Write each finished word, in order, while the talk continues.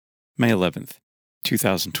May 11th,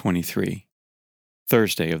 2023,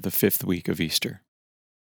 Thursday of the 5th week of Easter.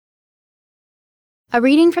 A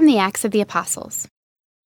reading from the Acts of the Apostles.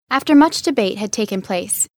 After much debate had taken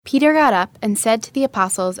place, Peter got up and said to the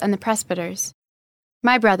apostles and the presbyters,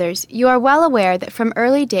 "My brothers, you are well aware that from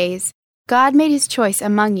early days God made his choice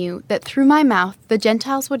among you that through my mouth the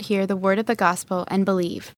Gentiles would hear the word of the gospel and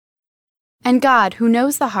believe. And God, who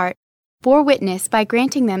knows the heart, bore witness by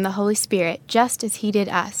granting them the Holy Spirit just as he did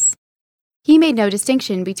us. He made no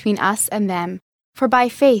distinction between us and them, for by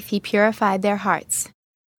faith he purified their hearts.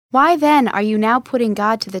 Why then are you now putting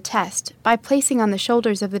God to the test by placing on the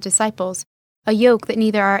shoulders of the disciples a yoke that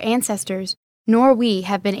neither our ancestors nor we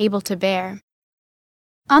have been able to bear?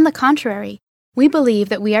 On the contrary, we believe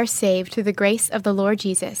that we are saved through the grace of the Lord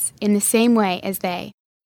Jesus in the same way as they."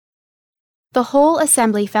 The whole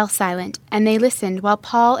assembly fell silent, and they listened while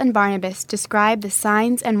Paul and Barnabas described the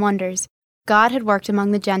signs and wonders God had worked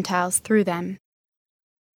among the Gentiles through them.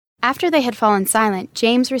 After they had fallen silent,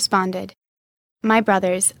 James responded, "My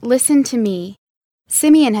brothers, listen to me.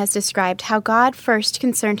 Simeon has described how God first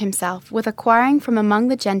concerned himself with acquiring from among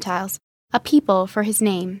the Gentiles a people for his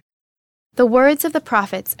name. The words of the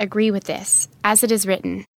prophets agree with this, as it is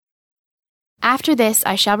written, 'After this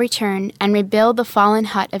I shall return and rebuild the fallen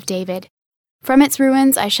hut of David. From its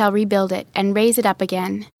ruins I shall rebuild it and raise it up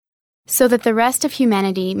again, so that the rest of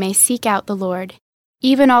humanity may seek out the Lord,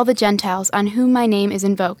 even all the Gentiles on whom my name is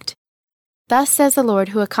invoked. Thus says the Lord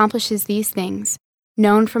who accomplishes these things,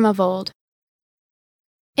 known from of old.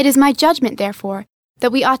 It is my judgment, therefore,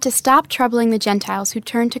 that we ought to stop troubling the Gentiles who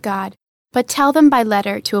turn to God, but tell them by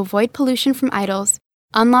letter to avoid pollution from idols,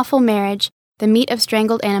 unlawful marriage, the meat of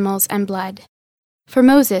strangled animals, and blood. For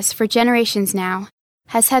Moses, for generations now,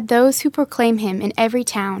 has had those who proclaim him in every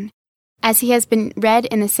town, as he has been read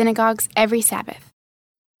in the synagogues every Sabbath."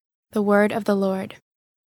 The word of the Lord.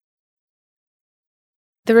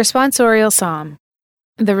 The responsorial psalm.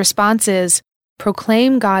 The response is,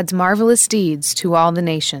 "Proclaim God's marvelous deeds to all the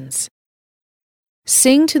nations."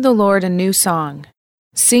 Sing to the Lord a new song.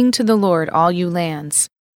 Sing to the Lord, all you lands.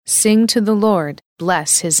 Sing to the Lord,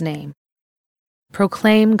 bless his name.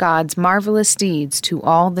 Proclaim God's marvelous deeds to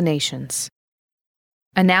all the nations.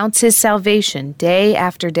 Announce his salvation day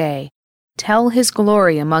after day. Tell his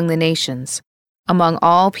glory among the nations, among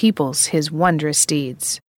all peoples his wondrous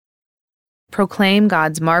deeds. Proclaim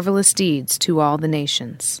God's marvelous deeds to all the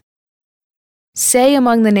nations. Say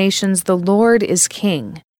among the nations, the Lord is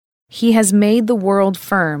king. He has made the world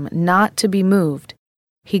firm, not to be moved.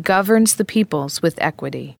 He governs the peoples with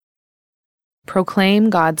equity. Proclaim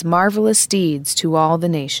God's marvelous deeds to all the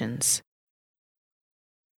nations.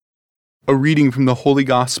 A reading from the Holy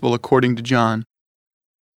Gospel according to John.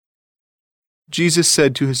 Jesus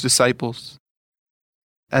said to his disciples,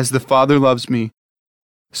 "As the Father loves me,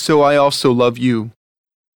 so I also love you.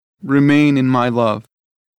 Remain in my love.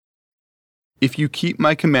 If you keep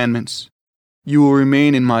my commandments, you will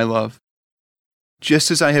remain in my love, just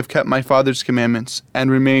as I have kept my Father's commandments and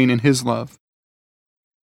remain in his love.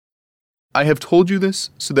 I have told you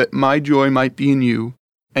this so that my joy might be in you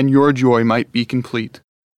and your joy might be complete."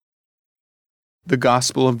 The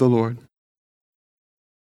Gospel of the Lord.